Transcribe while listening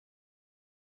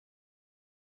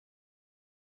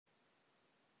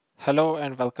Hello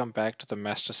and welcome back to the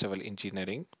Master Civil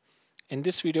Engineering. In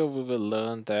this video, we will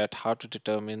learn that how to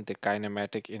determine the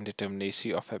kinematic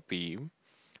indeterminacy of a beam.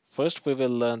 First, we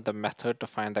will learn the method to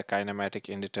find the kinematic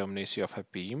indeterminacy of a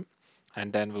beam,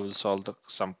 and then we will solve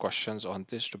some questions on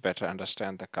this to better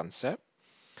understand the concept.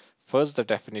 First, the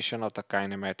definition of the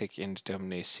kinematic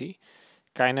indeterminacy.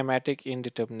 Kinematic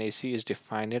indeterminacy is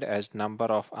defined as number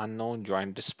of unknown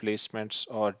joint displacements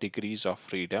or degrees of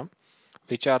freedom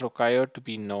which are required to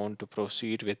be known to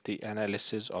proceed with the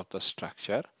analysis of the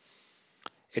structure.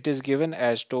 It is given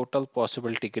as total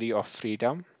possible degree of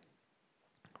freedom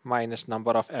minus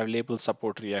number of available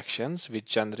support reactions which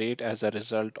generate as a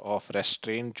result of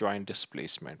restrained joint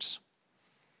displacements.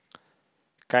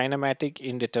 Kinematic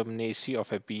indeterminacy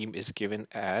of a beam is given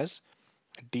as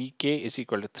dk is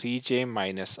equal to 3j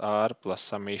minus r plus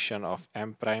summation of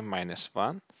m prime minus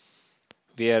 1,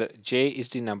 where j is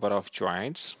the number of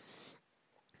joints,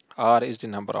 R is the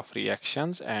number of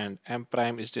reactions, and M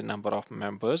prime is the number of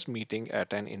members meeting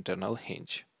at an internal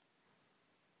hinge.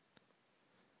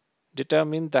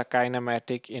 Determine the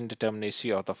kinematic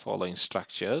indeterminacy of the following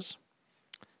structures.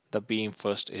 The beam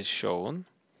first is shown.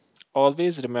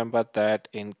 Always remember that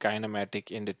in kinematic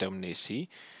indeterminacy,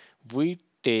 we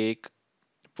take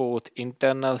both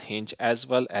internal hinge as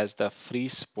well as the free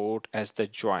support as the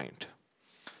joint.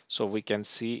 So we can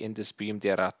see in this beam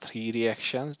there are three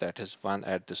reactions, that is one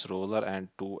at this roller and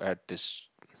two at this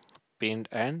pinned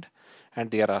end,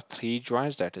 and there are three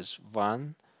joints, that is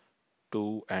 1,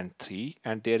 2 and 3,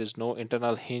 and there is no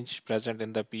internal hinge present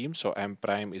in the beam, so M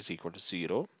prime is equal to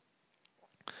 0.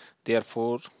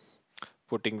 Therefore,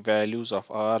 putting values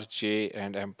of R, J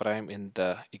and M prime in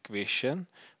the equation,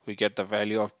 we get the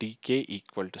value of dk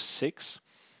equal to 6.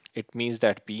 It means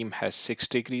that beam has 6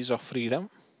 degrees of freedom.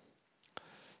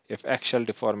 If axial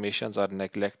deformations are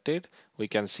neglected, we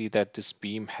can see that this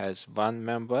beam has one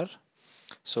member.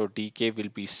 So dk will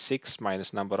be 6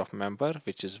 minus number of member,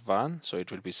 which is 1. So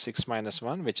it will be 6 minus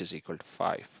 1, which is equal to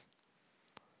 5.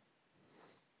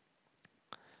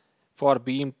 For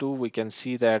beam 2, we can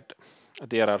see that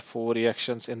there are 4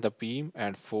 reactions in the beam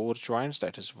and 4 joints,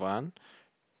 that is 1,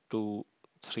 2,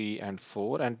 3 and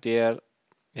 4. And there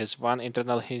is one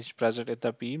internal hinge present in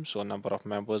the beam. So number of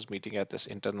members meeting at this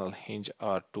internal hinge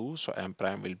are 2. So M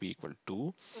prime will be equal to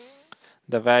 2.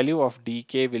 The value of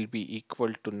dk will be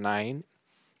equal to 9.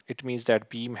 It means that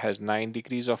beam has 9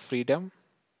 degrees of freedom.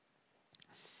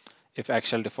 If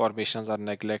axial deformations are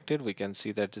neglected, we can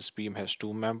see that this beam has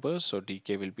 2 members, so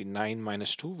dk will be 9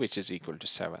 minus 2, which is equal to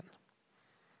 7.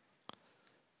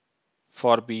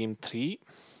 For beam 3,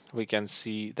 we can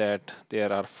see that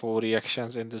there are 4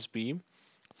 reactions in this beam,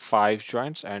 5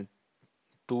 joints and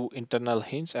 2 internal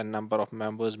hinges, and number of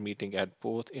members meeting at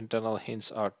both internal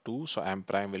hinges are 2, so M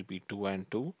prime will be 2 and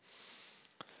 2.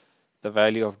 The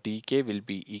value of dk will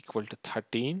be equal to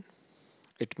 13.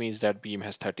 It means that beam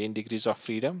has 13 degrees of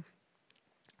freedom.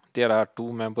 There are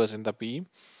 2 members in the beam.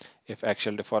 If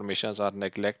axial deformations are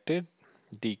neglected,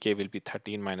 dk will be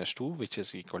 13 minus 2, which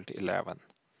is equal to 11.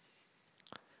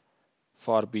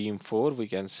 For beam 4, we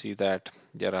can see that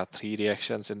there are 3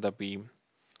 reactions in the beam.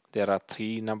 There are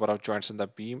 3 number of joints in the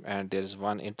beam and there is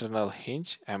one internal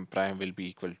hinge. M prime will be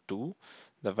equal to 2.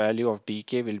 The value of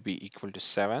dk will be equal to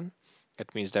 7.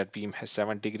 It means that beam has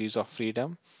 7 degrees of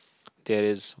freedom. There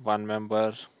is one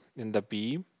member in the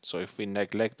beam, so if we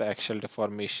neglect the axial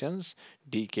deformations,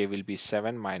 dk will be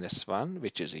 7 minus 1,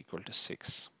 which is equal to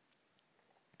 6.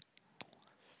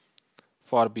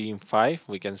 For beam 5,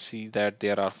 we can see that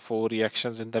there are 4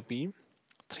 reactions in the beam,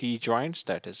 3 joints,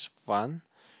 that is 1,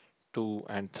 2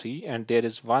 and 3, and there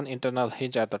is one internal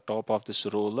hinge at the top of this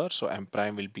roller, so M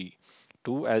prime will be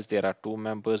 2 as there are 2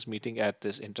 members meeting at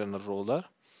this internal roller.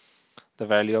 The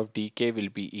value of dk will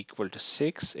be equal to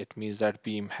 6. It means that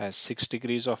beam has 6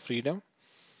 degrees of freedom.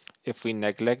 If we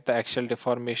neglect the axial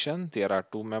deformation, there are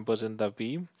 2 members in the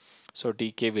beam. So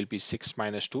dk will be 6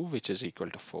 minus 2, which is equal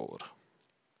to 4.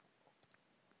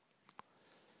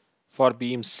 For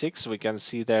beam 6, we can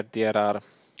see that there are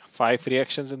 5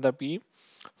 reactions in the beam,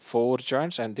 4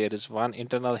 joints, and there is one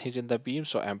internal hinge in the beam.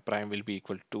 So M prime will be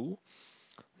equal to 2.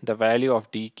 The value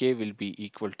of dk will be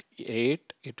equal to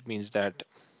 8. It means that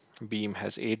beam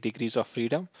has 8 degrees of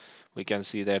freedom. We can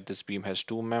see that this beam has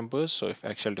 2 members, so if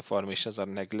axial deformations are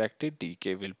neglected,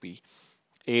 dk will be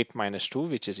 8 minus 2,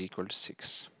 which is equal to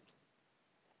 6.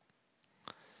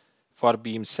 For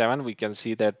beam 7, we can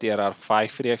see that there are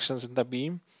 5 reactions in the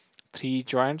beam, 3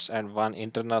 joints and one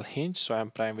internal hinge, so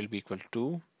M prime will be equal to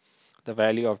 2. The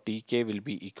value of dk will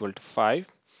be equal to 5.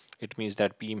 It means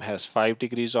that beam has 5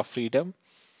 degrees of freedom.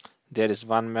 There is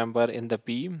one member in the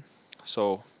beam,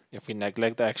 so If we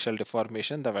neglect the axial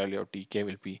deformation, the value of dk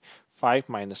will be 5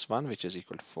 minus 1, which is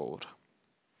equal to 4.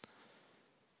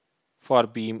 For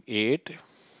beam 8,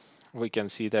 we can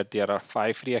see that there are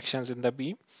 5 reactions in the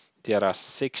beam. There are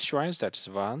 6 joints, that's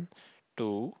 1,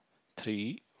 2,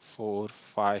 3, 4,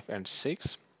 5, and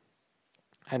 6.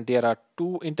 And there are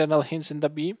 2 internal hinges in the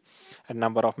beam, and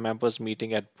number of members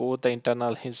meeting at both the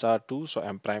internal hinges are 2, so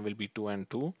m prime will be 2 and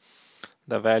 2.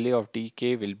 The value of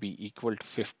dk will be equal to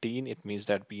 15. It means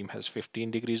that beam has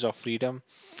 15 degrees of freedom.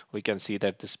 We can see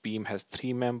that this beam has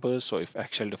 3 members, so if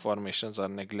axial deformations are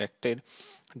neglected,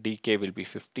 dk will be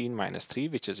 15 minus 3,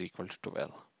 which is equal to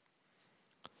 12.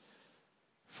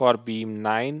 For beam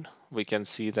 9, we can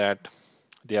see that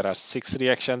there are 6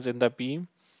 reactions in the beam.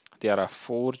 There are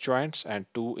 4 joints and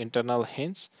 2 internal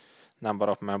hinges. Number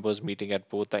of members meeting at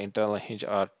both the internal hinge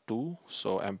are 2,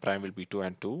 so m prime will be 2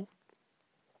 and 2.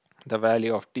 The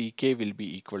value of dk will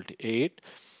be equal to 8.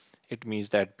 It means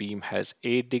that beam has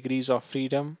 8 degrees of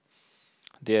freedom.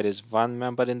 There is 1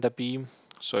 member in the beam,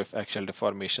 so if axial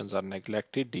deformations are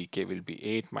neglected, dk will be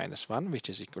 8 minus 1, which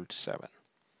is equal to 7.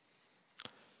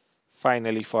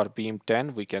 Finally, for beam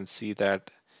 10, we can see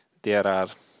that there are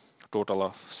total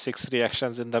of 6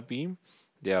 reactions in the beam.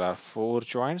 There are 4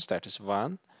 joints, that is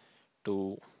 1,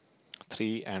 2,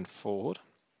 3, and 4.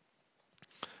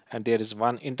 And there is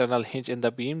 1 internal hinge in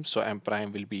the beam, so m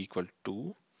prime will be equal to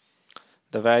 2.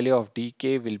 The value of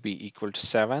dk will be equal to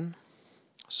 7.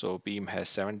 So beam has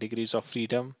 7 degrees of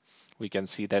freedom. We can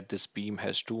see that this beam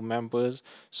has 2 members.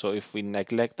 So if we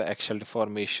neglect the axial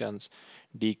deformations,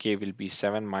 dk will be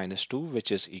 7 minus 2,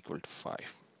 which is equal to 5.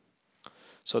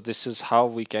 So this is how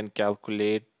we can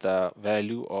calculate the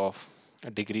value of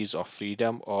degrees of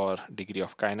freedom or degree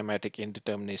of kinematic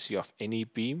indeterminacy of any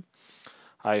beam.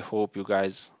 I hope you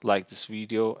guys like this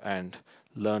video and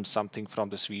learned something from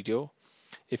this video.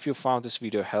 If you found this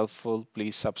video helpful,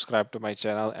 please subscribe to my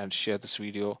channel and share this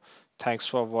video. Thanks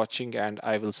for watching, and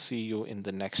I will see you in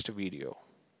the next video.